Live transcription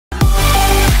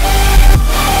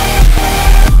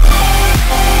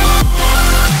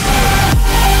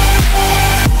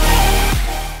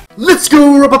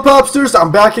go, Roppapopsters!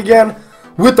 I'm back again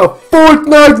with a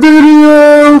Fortnite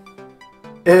video!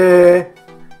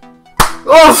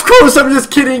 Oh, of course, I'm just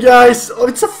kidding, guys! Oh,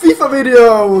 it's a FIFA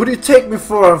video! Who do you take me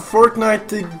for? A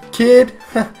Fortnite kid?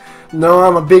 No,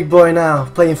 I'm a big boy now,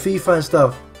 playing FIFA and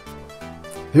stuff.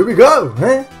 Here we go,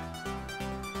 huh?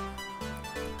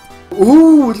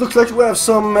 Ooh, it looks like we have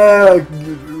some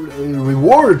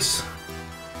rewards.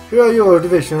 Here are your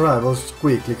division rivals,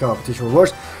 weekly competition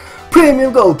rewards.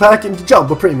 Premium gold pack and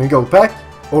jumbo premium gold pack.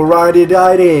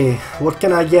 Alrighty, what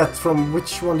can I get from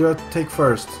which one do I take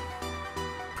first?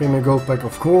 Premium gold pack,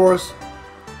 of course.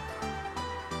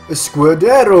 A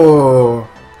Squadero.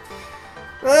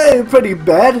 Hey, pretty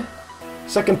bad.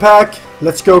 Second pack.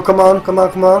 Let's go. Come on.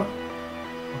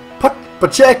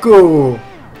 Pacheco.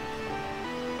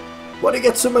 Why do you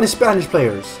get so many Spanish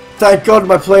players? Thank God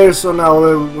my players are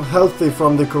now healthy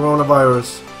from the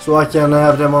coronavirus, so I can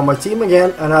have them on my team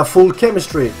again and have full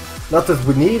chemistry. Not that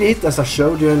we need it, as I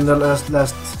showed you in the last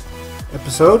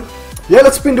episode. Yeah,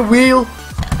 let's spin the wheel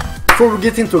before we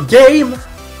get into a game.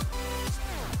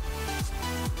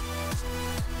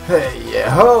 Hey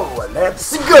ho,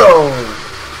 let's go!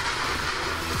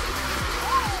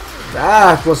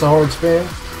 That was a hard spin.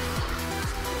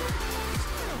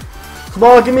 Come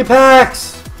on, give me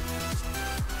packs!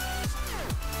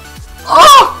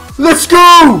 Oh! Let's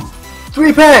go!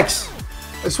 3 packs!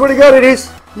 I swear to God it is.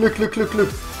 Look.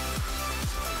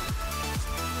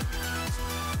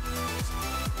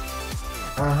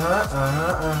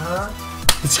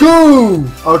 Let's go!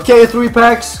 Okay, 3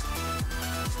 packs.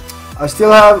 I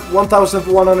still have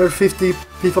 1,150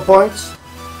 FIFA points.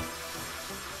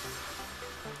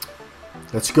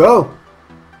 Let's go!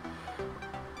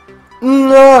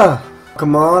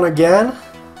 Come on again.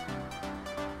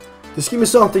 Just give me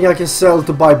something I can sell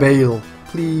to buy Bale,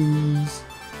 please.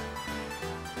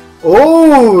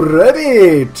 Oh,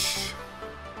 Rebic!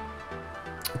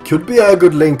 Could be a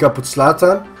good link up with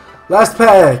Zlatan. Last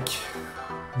pack.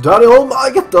 Daniel, I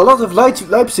get a lot of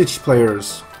Leipzig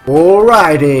players.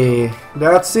 Alrighty,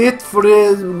 that's it for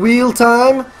the wheel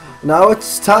time. Now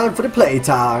it's time for the play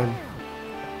time.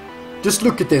 Just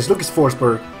look at this, look at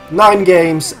Forsberg. 9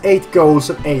 games, 8 goals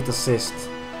and 8 assists.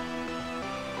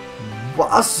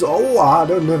 So I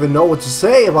don't even know what to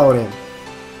say about him.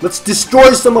 Let's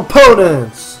destroy some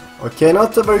opponents. Okay,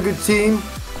 not a very good team.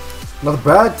 Not a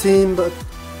bad team, but...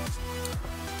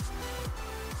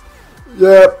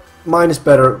 yeah, mine is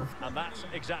better.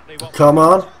 Come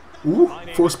on. Ooh,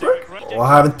 Forsberg. Oh,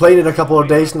 I haven't played it a couple of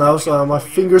days now, so my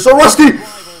fingers are rusty.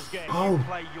 Oh.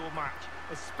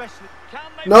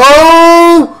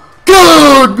 No!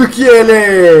 Good,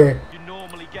 Bukele!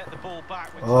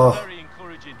 Oh.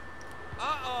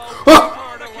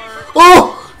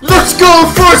 Oh! Let's go,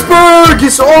 Forsberg!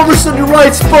 He's always in the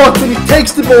right spot and he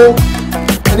takes the ball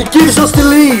and he gives us the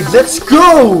lead. Let's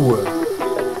go!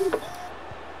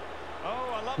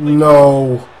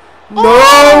 No.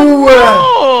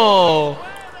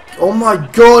 Oh my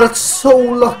God, that's so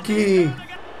lucky.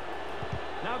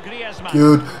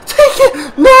 Good. Take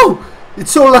it! No!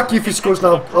 It's so lucky if he scores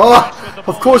now. Oh,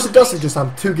 of course it doesn't, just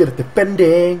I'm too good at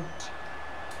defending.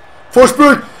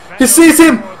 Forsberg! He sees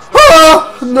him!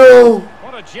 Ah! No!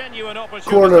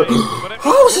 Corner.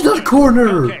 How is it not a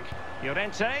corner?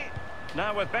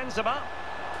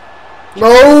 No!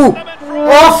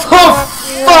 Oh, for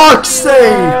fuck's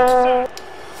sake!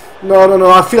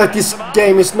 No. I feel like this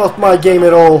game is not my game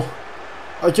at all.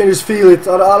 I can just feel it.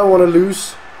 I don't want to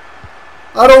lose.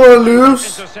 I don't want to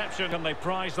lose.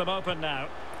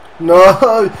 No!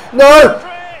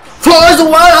 Flies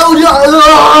away!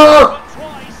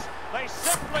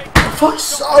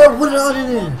 Fuck's what are they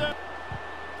doing?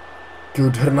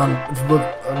 Good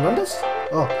Hernandez?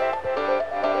 Oh.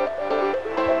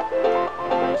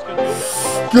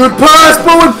 Good pass,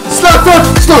 Bowen! Zlatan!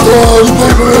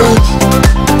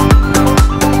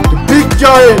 The big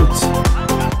giant!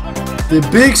 The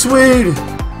big Swede!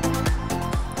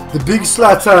 The big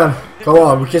Zlatan! Come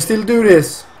on, we can still do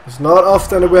this. It's not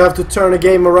often that we have to turn a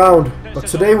game around. But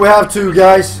today we have to,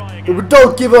 guys. But we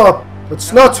don't give up.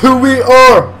 That's not who we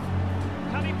are!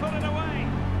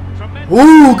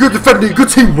 Ooh, good defending, good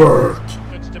teamwork!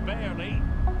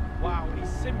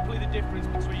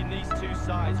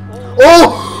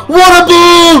 Oh, what a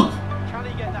ball!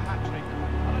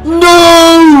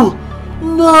 No!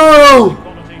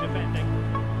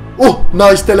 Oh,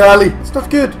 nice Dele Alli. It's not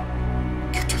good.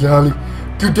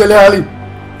 Good Dele Alli.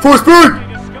 Forsberg!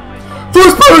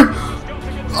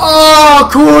 Oh,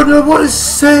 corner! What a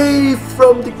save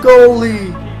from the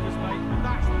goalie!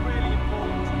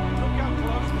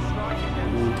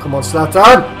 Come on,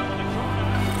 Zlatan!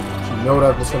 You know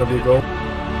that was gonna be a goal.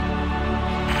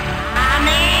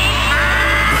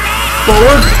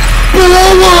 Bowen!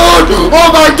 Bowen! Oh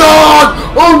my god!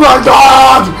 Oh my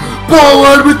god!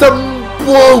 Bowen with the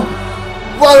whoa!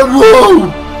 What a whoa!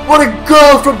 What a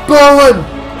goal from Bowen!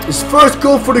 His first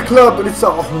goal for the club, and it's a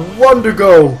wonder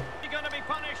goal. You're going to be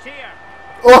punished here.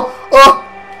 Oh! Oh!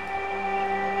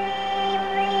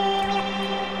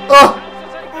 Oh!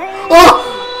 Oh!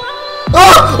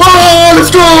 Oh! Oh!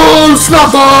 Let's go!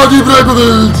 Zlatan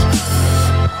Ibrahimovic!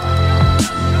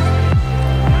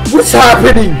 What's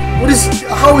happening?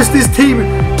 How is this team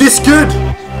this good?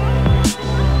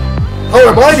 How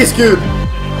am I this good?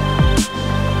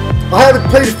 I haven't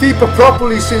played FIFA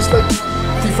properly since like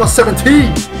FIFA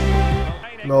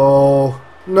 17. No.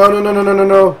 No, no, no, no, no, no,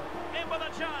 no. In with a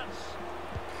chance.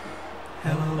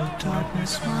 Hello,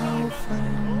 darkness, my old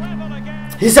friend. Level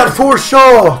again. He's had 4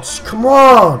 shots. Come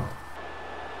on.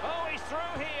 Oh, he's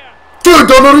through here. Good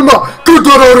Donnarumma. Good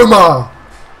Donnarumma.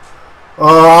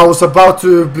 I was about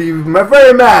to be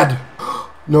very mad.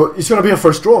 No, it's gonna be a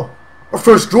first draw. Our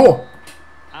first draw.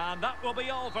 And that will be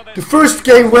all for this. The first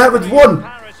game we haven't won.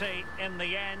 Parity in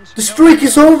the end. The streak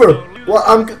is over. Well,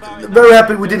 I'm very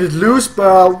happy we didn't lose,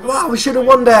 but wow, we should have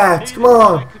won that. Come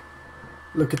on.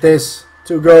 Look at this.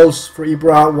 2 goals for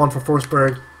Ibra, 1 for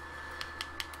Forsberg.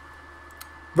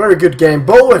 Very good game.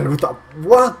 Bowen with the,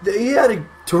 what? He had a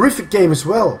terrific game as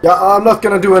well. Yeah, I'm not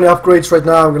gonna do any upgrades right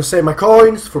now. I'm gonna save my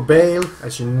coins for Bale,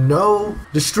 as you know.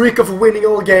 The streak of winning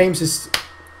all games is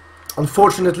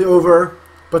unfortunately over,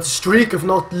 but the streak of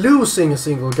not losing a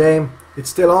single game, it's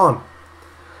still on.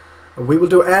 And we will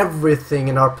do everything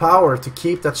in our power to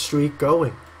keep that streak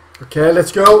going. Okay,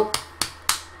 let's go.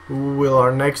 Who will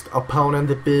our next opponent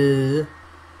be?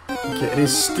 Okay, it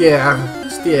is Stier.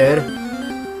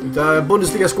 The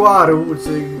Bundesliga squad. It's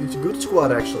a good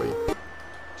squad actually.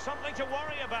 Something to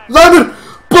worry about. Lyman!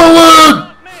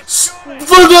 Bowen!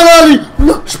 Ferdinand!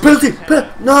 No! Penalty!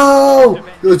 No!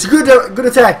 It's a good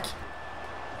attack.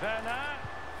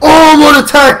 Oh, what a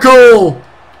tackle!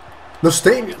 No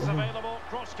stain. Available.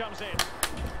 Cross comes in.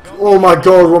 Oh my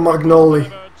god,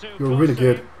 Romagnoli. You're really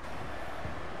good.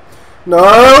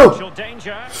 No!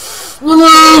 Danger.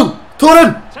 No!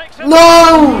 Torren!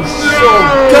 No! So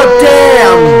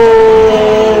goddamn!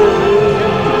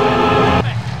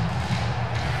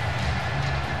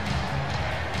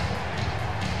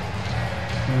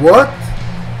 What?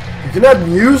 You can add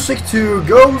music to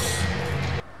goals?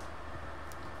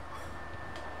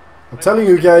 I'm telling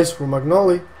you guys,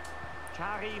 Romagnoli.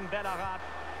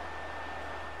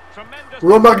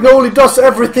 Romagnoli does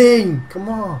everything! Come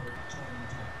on!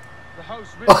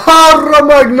 Ah,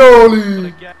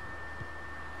 Romagnoli!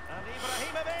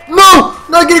 No!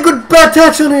 Not get a good bad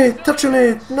touch on it! Touch on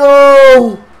it!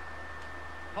 No!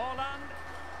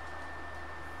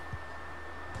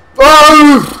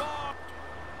 Oh!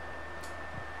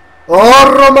 Oh,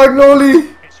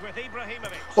 Romagnoli!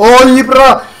 Oh,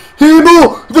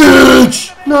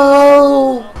 Ibrahimovic!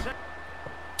 No!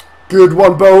 Good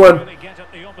one, Bowen.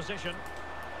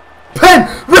 Pen!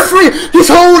 Referee! He's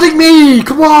holding me!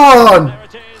 Come on!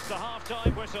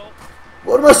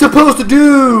 What am I supposed to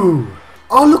do?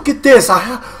 Oh, look at this!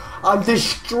 I'm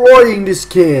destroying this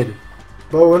kid.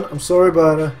 Bowen, I'm sorry,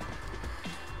 but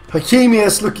Hakimi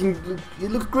is looking. You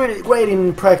look great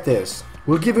in practice.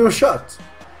 We'll give you a shot.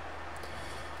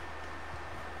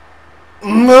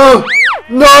 No!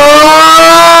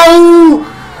 No!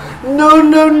 No!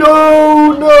 No!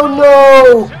 No! No!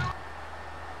 No!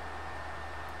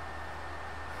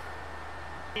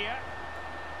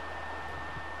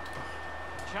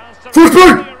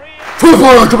 Football!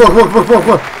 Football! Come on! Come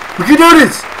on! We can do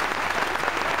this!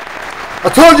 I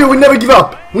told you we never give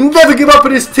up. We never give up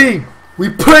in this team. We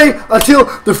play until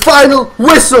the final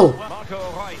whistle.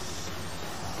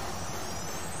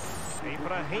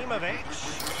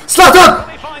 Zlatan!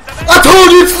 I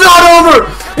told you it's not over!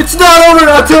 It's not over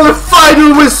until the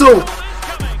final whistle!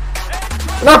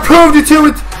 And I proved it to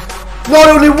you not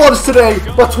only once today,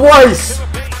 but twice!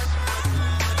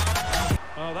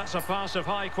 Oh, that's a pass of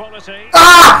high quality.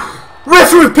 Ah!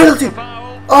 Referee penalty!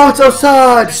 Oh, it's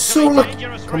outside! So lucky!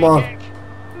 Come on.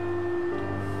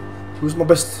 Who's my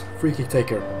best free kick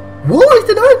taker? What?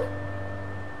 Did I?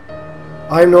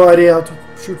 I have no idea how to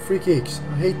shoot free kicks.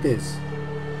 I hate this.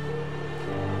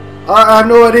 I have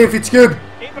no idea if it's good.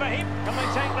 Ibrahim, can they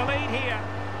take the lead here?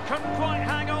 Couldn't quite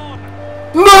hang on.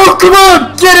 No, come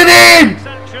on! Get it in!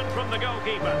 Sanction from the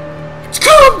goalkeeper.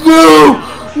 Come no!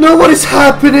 No, what is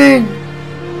happening?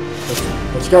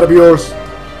 That's gotta be yours.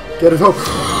 Get it home.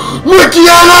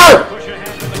 Micchiana! Push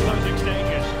ahead to the closing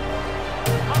stages.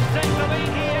 Must take the lead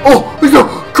here. Oh, no!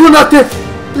 Kunate!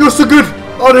 You're so good!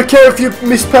 I don't care if you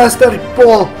mispass that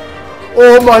ball.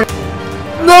 Oh my...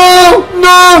 No!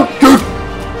 No! Good!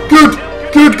 Good!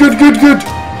 Good, good, good, good.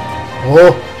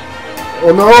 Oh.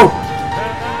 Oh no.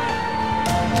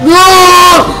 No!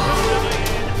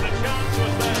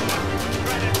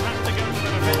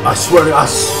 I swear, I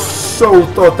so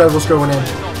thought that was going in.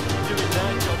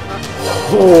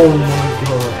 Oh my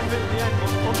god.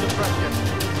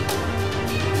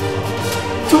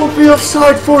 Don't be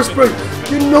offside, Forsberg.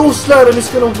 You know Zlatan is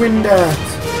gonna win that.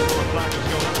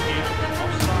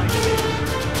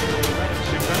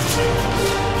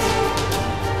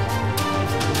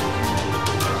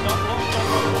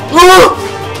 Oh!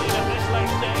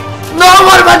 No,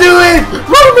 what am I doing?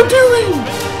 What am I doing?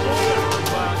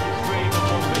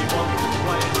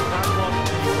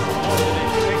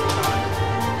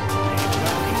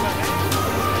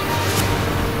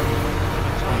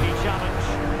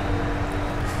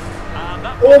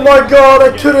 Oh my god, I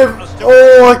could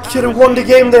have won the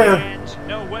game there.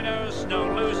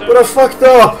 But I fucked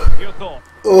up.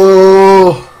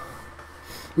 Oh.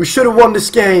 We should have won this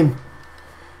game.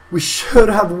 We should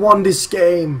have won this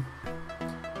game.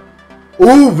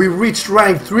 Oh, we reached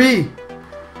rank 3.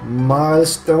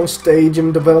 Milestone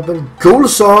Stadium Development Goal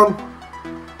Song.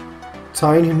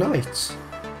 Tiny Nights.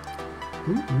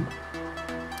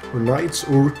 Or nights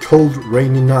or cold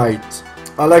rainy night.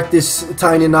 I like this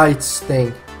Tiny Nights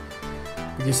thing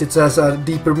because it has a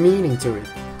deeper meaning to it.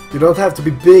 You don't have to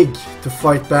be big to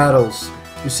fight battles.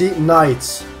 You see,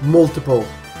 knights, multiple.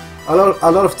 A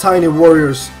lot of tiny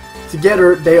warriors.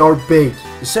 Together they are big.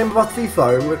 The same about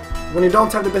FIFA. When you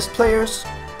don't have the best players,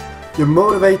 you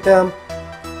motivate them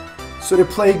so they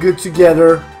play good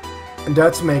together, and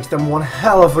that makes them one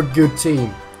hell of a good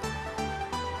team.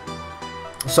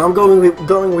 So I'm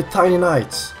going with Tiny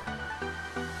Knights.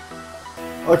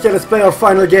 Okay, let's play our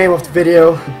final game of the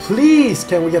video. Please,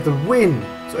 can we get the win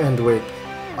to end with?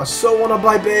 I so wanna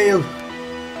buy Bale.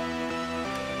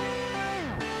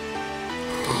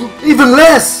 Even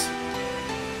less!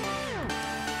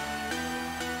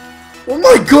 Oh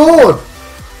my god!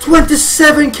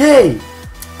 27k!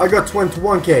 I got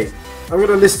 21k. I'm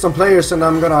gonna list some players and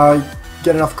I'm gonna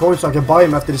get enough coins so I can buy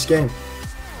them after this game.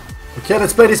 Okay,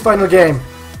 let's play this final game.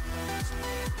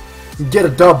 Get a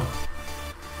dub.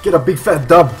 Get a big fat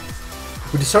dub.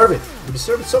 We deserve it. We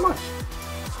deserve it so much.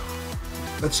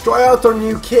 Let's try out our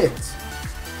new kit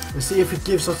and see if it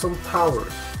gives us some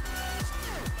powers.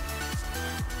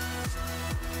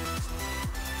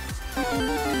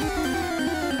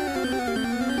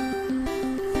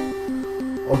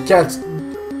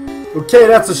 Okay,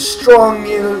 that's a strong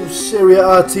Serie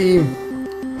A team.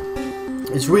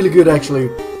 It's really good actually.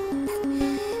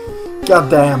 God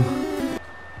damn.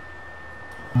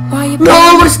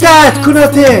 No, what is that?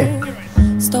 Kunate!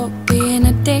 Stop being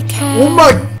a dickhead. Oh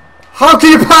my! How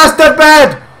can you pass that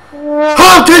bad?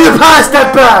 How can you pass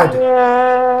that bad?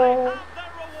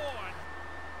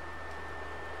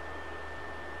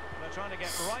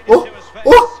 Oh!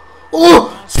 Oh!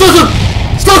 Oh! Stop!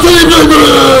 Stop it!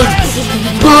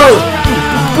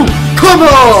 Come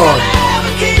on!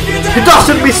 He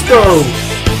doesn't miss though!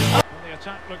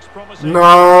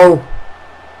 No!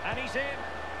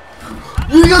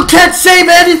 You can't save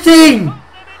anything!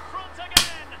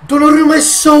 Donnarumma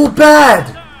is so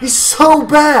bad! He's so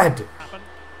bad!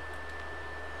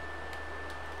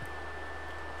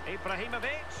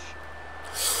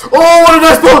 Oh, what a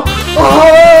nice ball!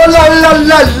 Oh, la la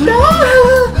la la!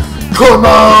 Come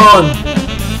on!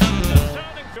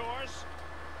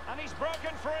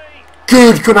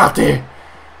 Good, Konate!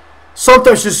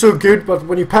 Sometimes you're so good, but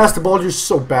when you pass the ball, you're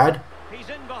so bad.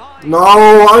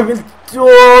 No, I'm in.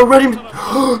 Oh, ready.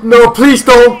 No, please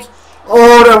don't.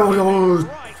 Oh, that was.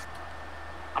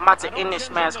 I'm about to end this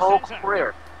man's whole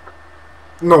career.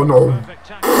 No, no.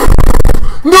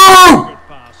 No!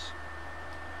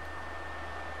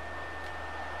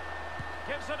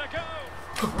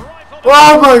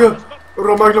 Oh my god.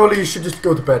 Romagnoli, you should just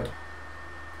go to bed.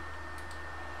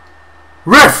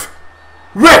 Ref!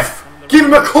 Ref! Give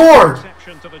him a cord!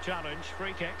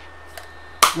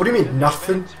 What do you mean,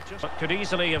 nothing? Could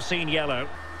easily have seen yellow.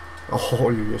 Oh,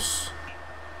 yes.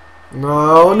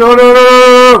 No, no, no, no,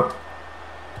 no!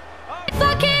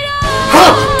 Ha!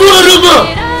 Donnarumma!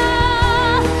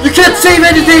 You can't save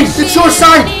anything! It's your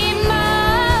side!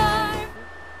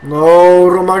 No,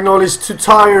 Romagnoli's too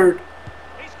tired.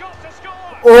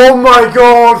 Oh my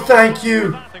god, thank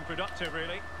you!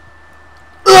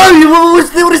 Oh,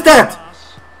 what is that?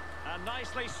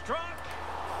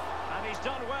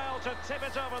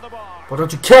 Why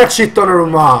don't you catch it,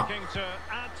 Donnarumma?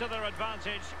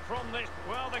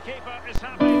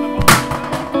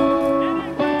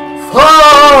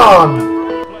 Fun!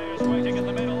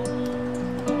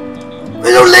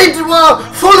 It's a late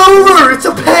fall over! It's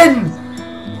a pen!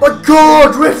 My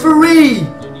God, referee!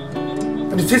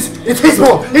 And it's his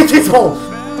ball! It's his ball!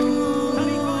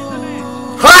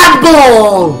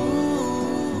 Handball!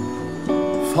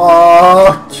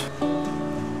 Fuck!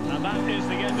 And that is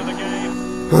the end of the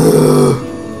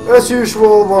game. As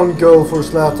usual, 1 goal for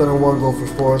Zlatan and 1 goal for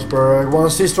Forsberg. 1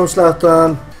 assist from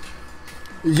Zlatan.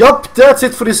 Yup, that's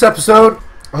it for this episode.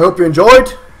 I hope you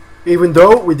enjoyed, even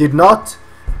though we did not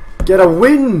get a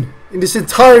win in this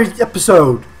entire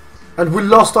episode. And we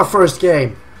lost our first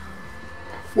game.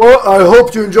 Well, I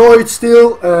hope you enjoyed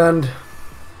still, and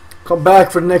come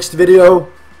back for the next video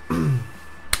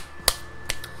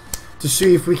to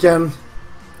see if we can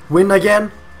win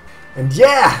again. And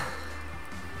yeah,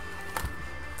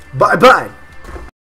 bye bye.